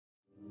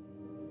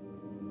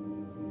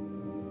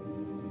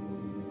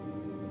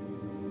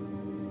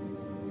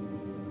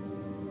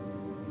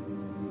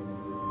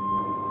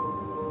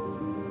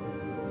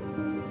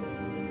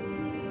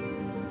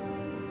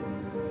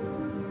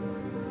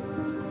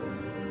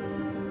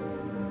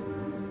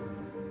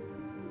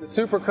The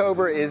Super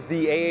Cobra is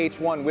the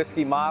AH-1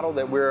 whiskey model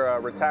that we're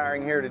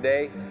retiring here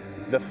today.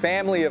 The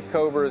family of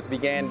Cobras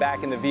began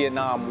back in the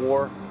Vietnam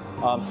War,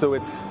 so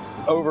it's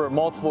over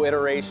multiple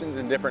iterations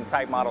in different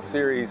type model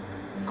series,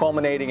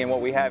 culminating in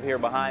what we have here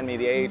behind me,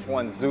 the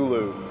AH-1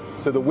 Zulu.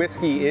 So the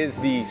whiskey is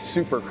the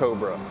Super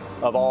Cobra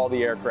of all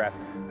the aircraft.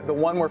 The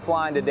one we're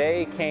flying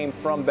today came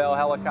from Bell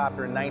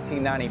Helicopter in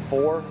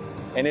 1994,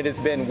 and it has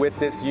been with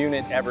this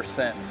unit ever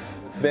since.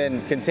 It's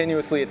been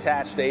continuously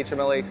attached to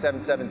HMLA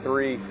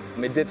 773.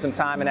 It did some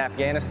time in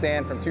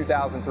Afghanistan from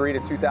 2003 to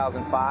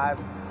 2005,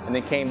 and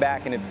then came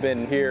back, and it's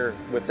been here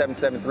with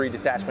 773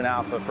 Detachment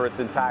Alpha for its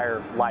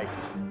entire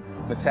life.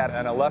 It's had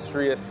an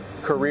illustrious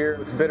career.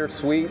 It's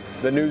bittersweet.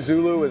 The new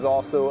Zulu is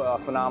also a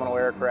phenomenal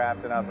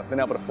aircraft, and I've been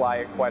able to fly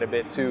it quite a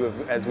bit too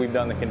as we've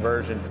done the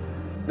conversion.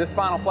 This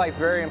final flight is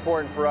very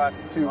important for us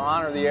to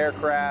honor the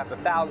aircraft, the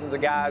thousands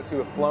of guys who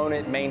have flown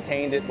it,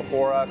 maintained it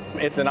before us.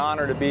 It's an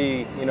honor to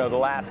be, the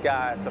last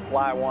guy to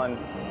fly one.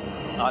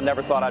 I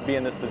never thought I'd be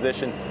in this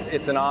position.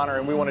 It's an honor,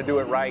 and we want to do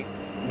it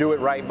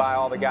right by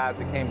all the guys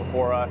that came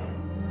before us.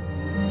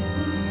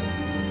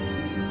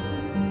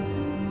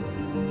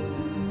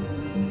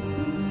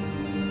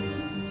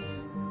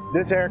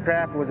 This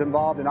aircraft was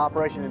involved in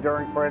Operation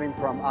Enduring Freedom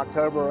from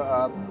October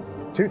of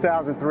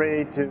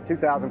 2003 to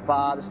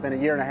 2005. It spent a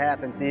year and a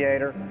half in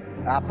theater.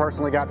 I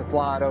personally got to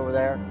fly it over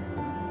there.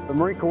 The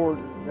Marine Corps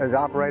has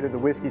operated the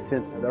whiskey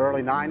since the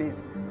early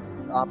 90s,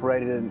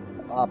 operated in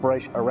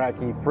Operation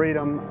Iraqi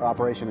Freedom,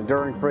 Operation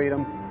Enduring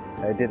Freedom.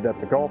 It did the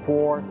Gulf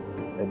War.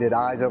 It did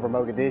Eyes Over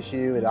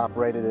Mogadishu. It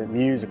operated at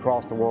Muse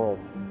across the world.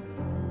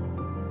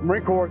 The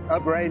Marine Corps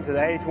upgraded to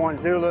the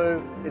AH-1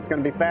 Zulu. It's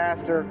going to be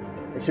faster.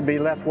 It should be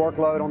less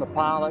workload on the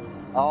pilots,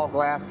 all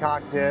glass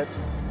cockpit,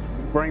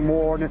 bring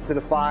more ordnance to the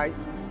fight,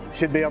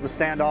 should be able to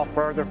stand off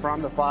further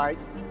from the fight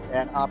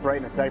and operate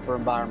in a safer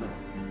environment.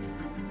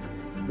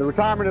 The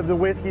retirement of the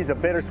whiskey is a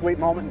bittersweet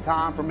moment in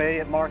time for me.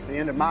 It marks the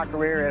end of my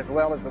career as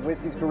well as the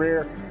whiskey's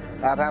career.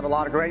 I've had a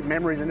lot of great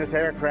memories in this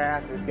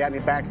aircraft. It's got me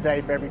back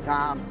safe every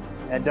time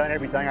and done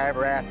everything I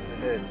ever asked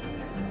it to do.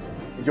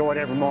 Enjoyed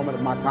every moment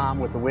of my time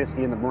with the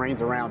whiskey and the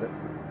Marines around it.